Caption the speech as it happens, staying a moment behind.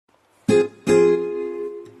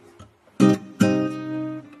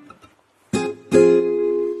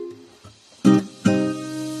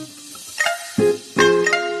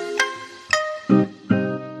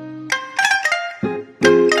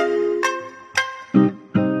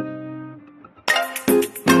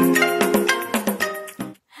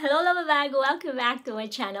welcome back to my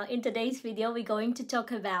channel. In today's video, we're going to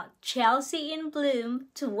talk about Chelsea in Bloom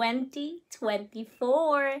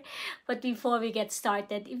 2024. But before we get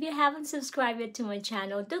started, if you haven't subscribed yet to my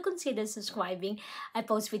channel, do consider subscribing. I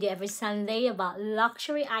post video every Sunday about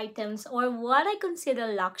luxury items or what I consider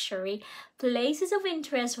luxury, places of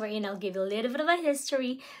interest wherein I'll give you a little bit of a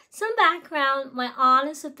history, some background, my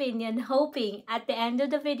honest opinion, hoping at the end of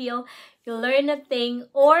the video, you'll learn a thing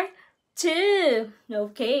or two.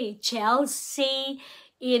 Okay, Chelsea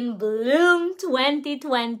in Bloom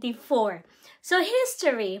 2024. So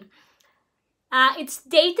history. It's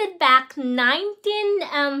dated back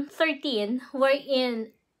 1913,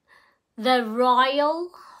 wherein the Royal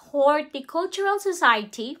Horticultural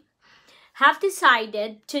Society have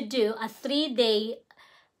decided to do a 3-day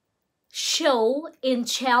show in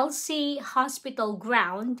Chelsea Hospital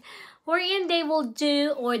ground, wherein they will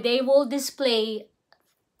display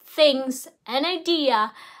things, an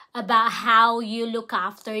idea about how you look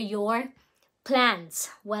after your plants,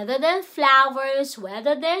 whether they're flowers,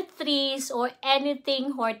 whether they're trees, or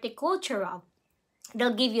anything horticultural.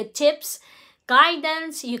 They'll give you tips,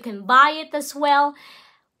 guidance. You can buy it as well,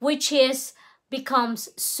 which becomes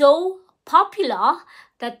so popular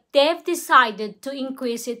that they've decided to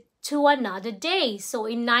increase it to another day. So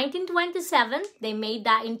in 1927, they made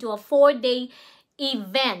that into a 4-day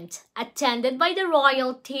event attended by the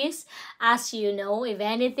royalties. As you know, if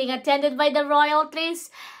anything attended by the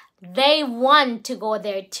royalties, they want to go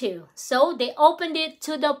there too. So they opened it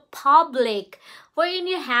to the public, wherein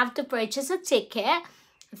you have to purchase a ticket.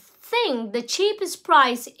 The cheapest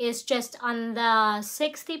price is just under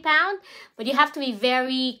 £60, but you have to be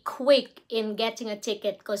very quick in getting a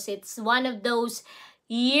ticket because it's one of those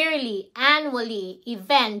annually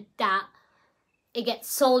event that it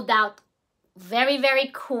gets sold out very, very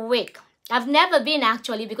quick. I've never been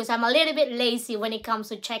actually because I'm a little bit lazy when it comes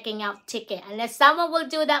to checking out ticket. Unless someone will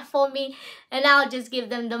do that for me and I'll just give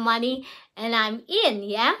them the money and I'm in,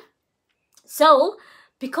 yeah? So,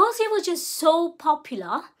 because it was just so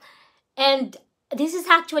popular, and this is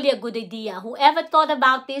actually a good idea. Whoever thought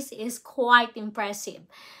about this is quite impressive.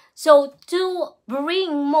 So, to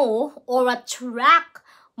bring more or attract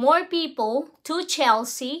more people to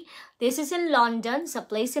Chelsea, this is in London, it's a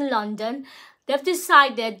place in London, they've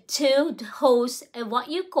decided to host what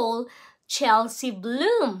you call Chelsea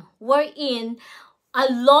Bloom, wherein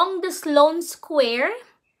along the Sloane Square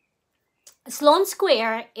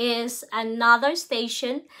is another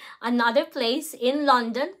station, another place in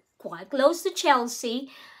London, quite close to Chelsea,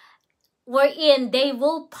 wherein they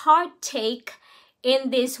will partake in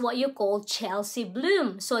this what you call Chelsea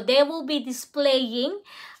Bloom. So they will be displaying,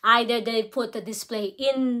 either they put a display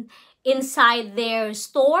inside their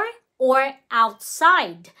store or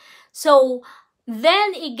outside. So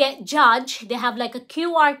then it get judged. They have like a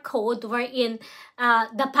QR code wherein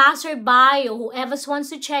the passerby or whoever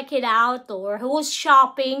wants to check it out or who's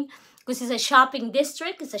shopping, because it's a shopping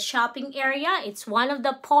district, it's a shopping area. It's one of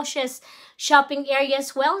the poshest shopping areas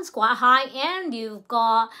as well. It's quite high-end. You've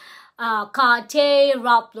got Cartier,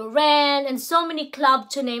 Ralph Lauren, and so many clubs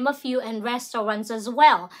to name a few, and restaurants as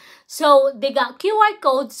well. So they got QR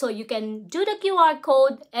codes, so you can do the QR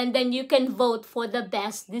code and then you can vote for the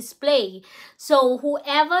best display. So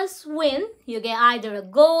whoever's win, you get either a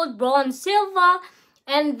gold, bronze, silver,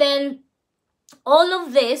 and then all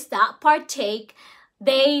of this that partake,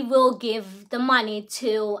 they will give the money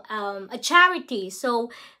to a charity. So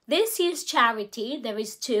this year's charity, there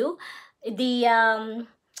is two. The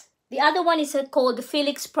other one is called the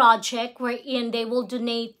Felix Project, wherein they will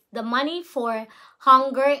donate the money for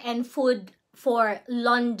hunger and food for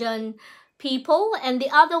London people. And the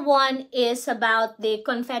other one is about the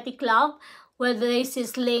Confetti Club, where this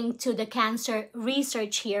is linked to the cancer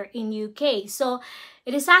research here in UK. So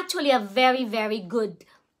it is actually a very, very good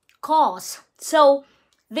cause. So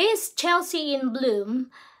this Chelsea in Bloom,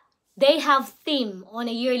 they have theme on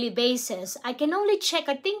a yearly basis. I can only check.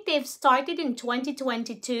 I think they've started in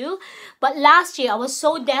 2022. But last year, I was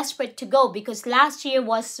so desperate to go because last year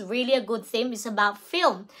was really a good theme. It's about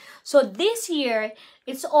film. So this year,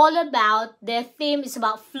 it's all about, their theme is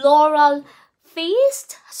about floral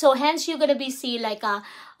feast. So hence, you're going to be seeing like a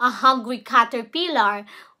hungry caterpillar,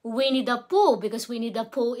 Winnie the Pooh, because Winnie the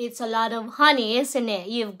Pooh eats a lot of honey, isn't it?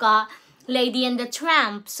 You've got Lady and the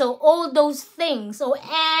Tramp. So all those things or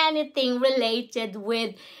anything related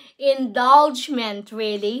with indulgence,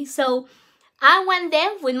 really. So I went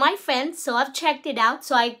there with my friends, so I've checked it out.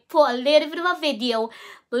 So I put a little bit of a video.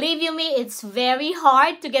 Believe you me, it's very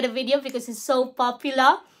hard to get a video because it's so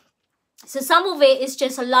popular. So some of it is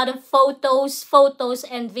just a lot of photos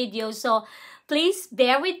and videos. So please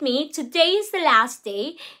bear with me. Today is the last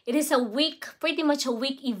day. It is a week, pretty much a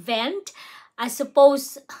week event. I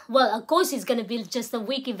suppose, well, of course it's gonna be just a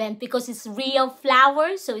week event because it's real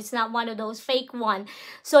flowers, so it's not one of those fake one.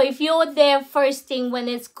 So if you're there first thing when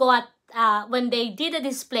it's got, when they did a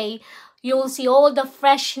display, you'll see all the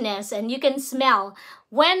freshness and you can smell.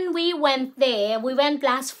 When we went there, we went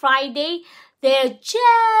last Friday, they're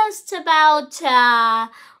just about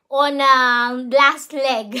on last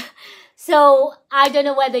leg. So I don't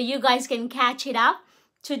know whether you guys can catch it up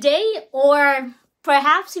today, or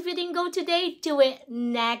perhaps if you didn't go today, do it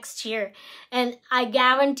next year. And I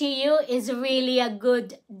guarantee you it's really a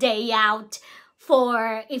good day out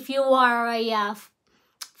for if you are a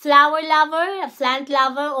flower lover, a plant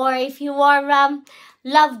lover, or if you are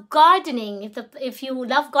love gardening. If you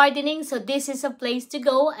love gardening, so this is a place to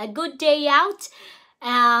go, a good day out.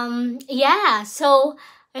 Yeah, so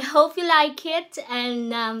I hope you like it,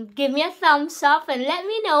 and give me a thumbs up and let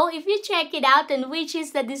me know if you check it out and which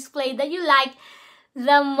is the display that you like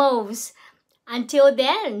the most. Until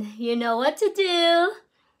then, you know what to do.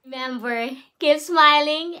 Remember, keep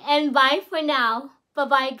smiling, and bye for now.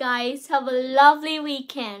 Bye-bye, guys. Have a lovely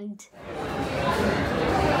weekend.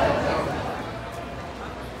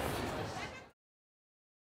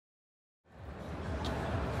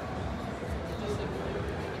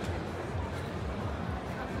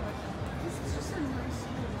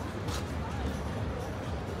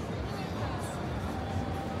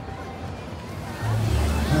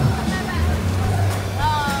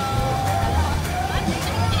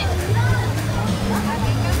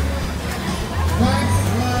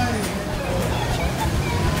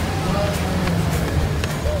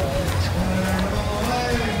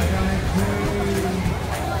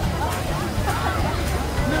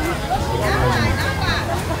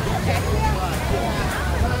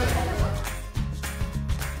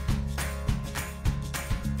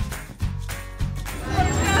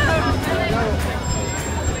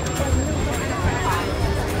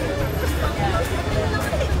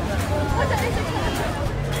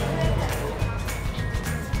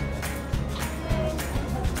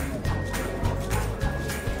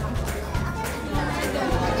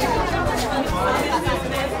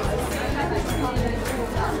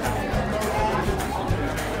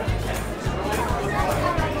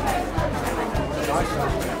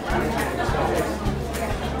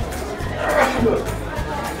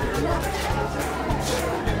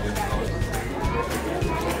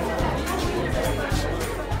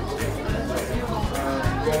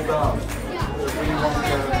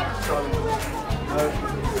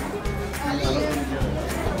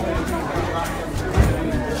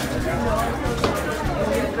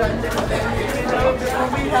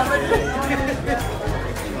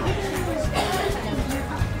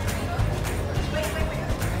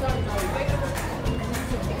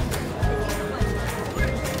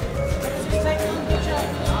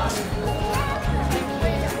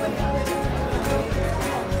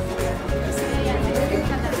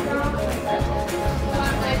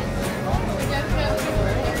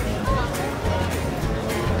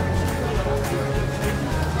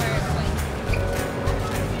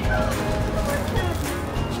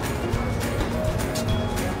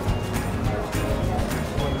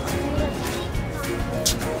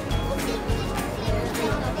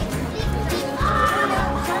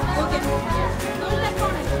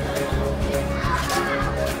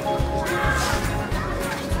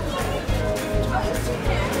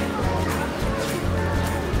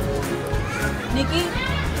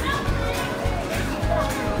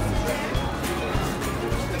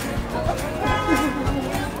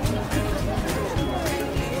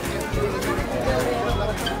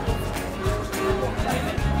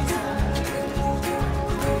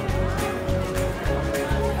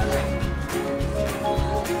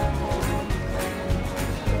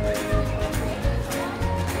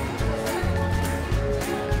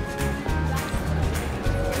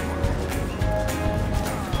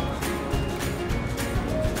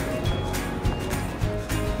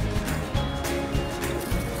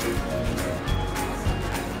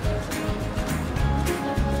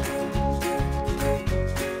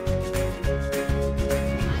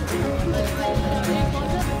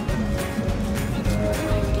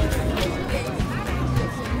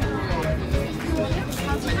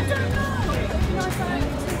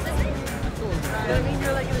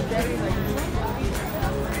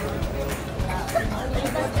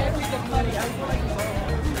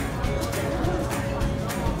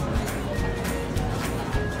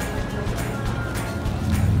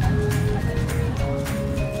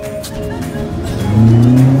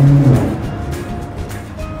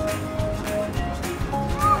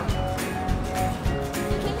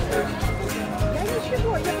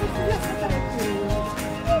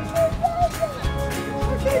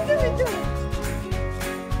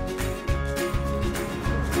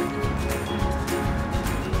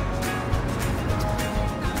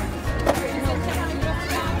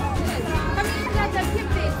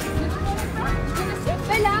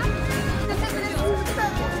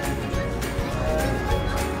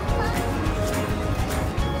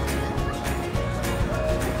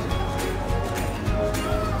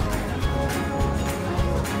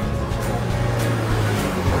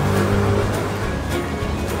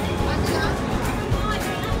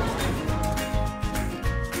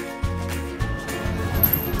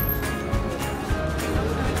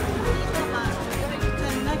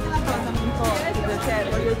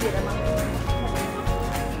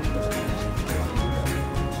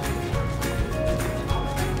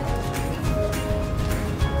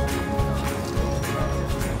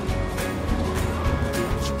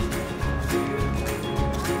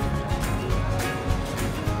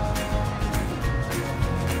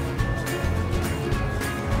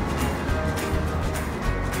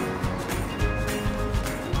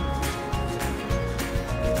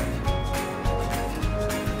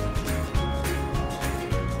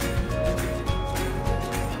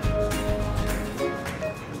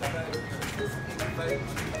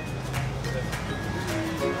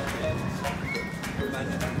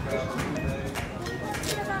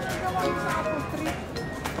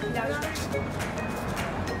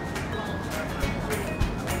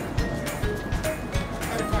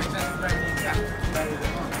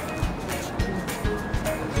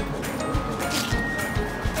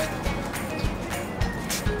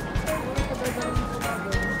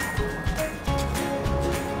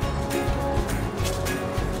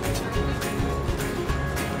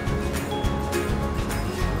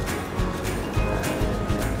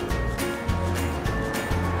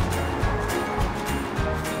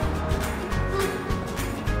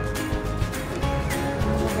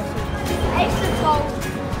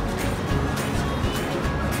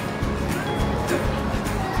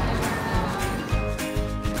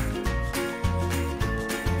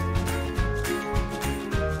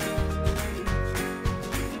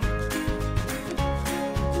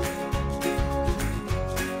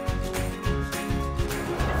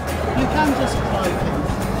 just five things.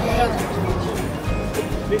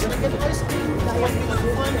 We're gonna get ice cream.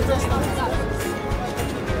 Find the best.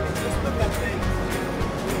 Just look at things.